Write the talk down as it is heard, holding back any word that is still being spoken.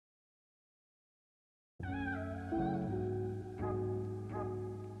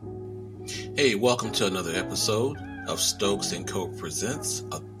Hey, welcome to another episode of Stokes Co presents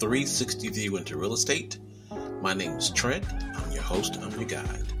a 360 view into real estate. My name is Trent. I'm your host. I'm your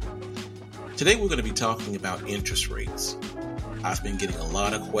guide. Today we're going to be talking about interest rates. I've been getting a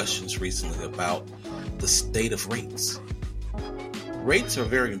lot of questions recently about the state of rates. Rates are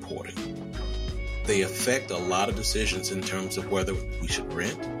very important. They affect a lot of decisions in terms of whether we should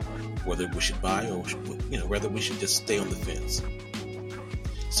rent, whether we should buy, or whether we should just stay on the fence.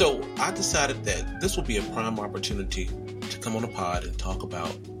 So I decided that this will be a prime opportunity to come on a pod and talk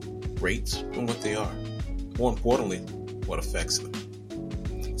about rates and what they are. More importantly, what affects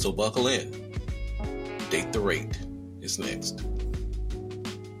them. So buckle in. Date the Rate is next.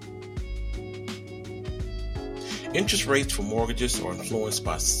 Interest rates for mortgages are influenced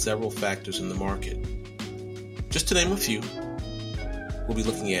by several factors in the market. Just to name a few, we'll be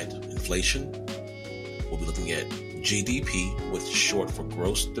looking at inflation. We'll be looking at GDP, which is short for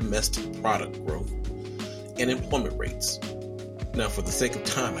gross domestic product growth, and employment rates. Now, for the sake of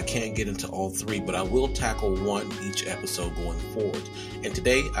time, I can't get into all three, but I will tackle one each episode going forward. And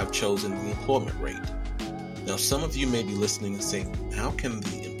today, I've chosen the employment rate. Now, some of you may be listening and saying, how can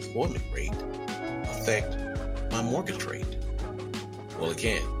the employment rate affect my mortgage rate? Well,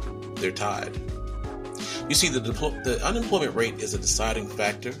 again, they're tied. You see, the unemployment rate is a deciding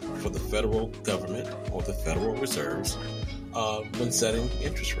factor for the federal government or the Federal Reserves when setting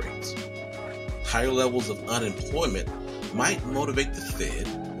interest rates. Higher levels of unemployment might motivate the Fed,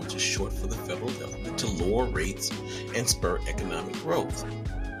 which is short for the federal government, to lower rates and spur economic growth.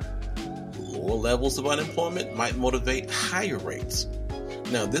 Lower levels of unemployment might motivate higher rates.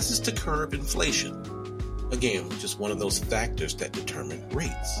 Now, this is to curb inflation, again, which is one of those factors that determine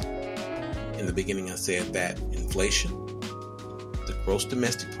rates. In the beginning, I said that inflation, the gross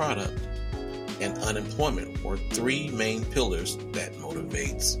domestic product, and unemployment were three main pillars that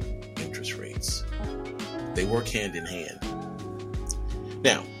motivates interest rates. They work hand in hand.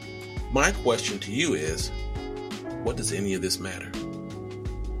 Now, my question to you is, what does any of this matter?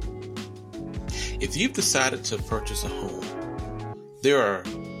 If you've decided to purchase a home, there are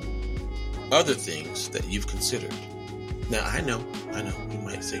other things that you've considered. Now, I know, you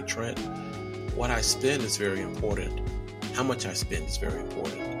might say, Trent, what I spend is very important. How much I spend is very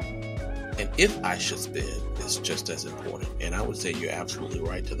important. And if I should spend is just as important. And I would say you're absolutely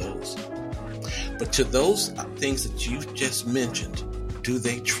right to those. But to those things that you've just mentioned, do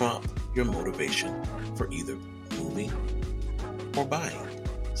they trump your motivation for either moving or buying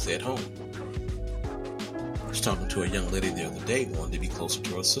said home? I was talking to a young lady the other day who wanted to be closer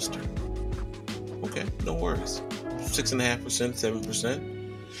to her sister. Okay, no worries. 6.5%,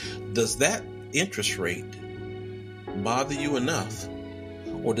 7%. Does that interest rate bother you enough,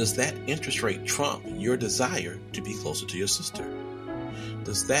 or does that interest rate trump your desire to be closer to your sister?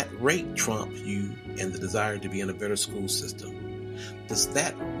 Does that rate trump you and the desire to be in a better school system? Does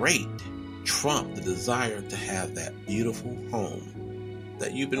that rate trump the desire to have that beautiful home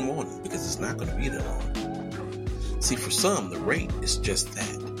that you've been wanting? Because it's not going to be there long. See, for some, the rate is just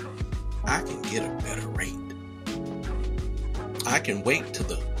that. I can get a better rate. I can wait till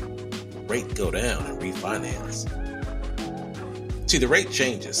the rate go down and refinance. See, the rate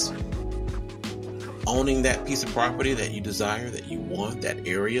changes. Owning that piece of property that you desire, that you want, that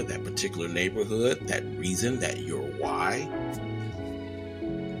area, that particular neighborhood, that reason, that your why,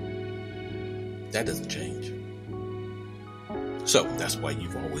 that doesn't change. So that's why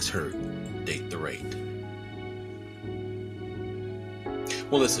you've always heard date the rate.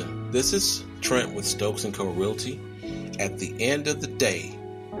 Well, listen, this is Trent with Stokes Co Realty. At the end of the day,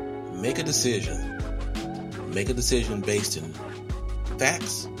 make a decision. Make a decision based in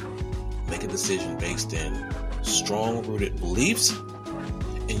facts. Make a decision based in strong-rooted beliefs,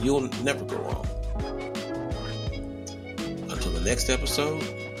 and you'll never go wrong. Until the next episode,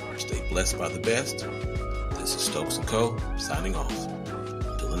 stay blessed by the best. This is Stokes Co. signing off.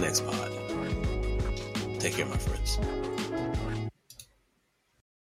 Until the next pod. Take care, my friends.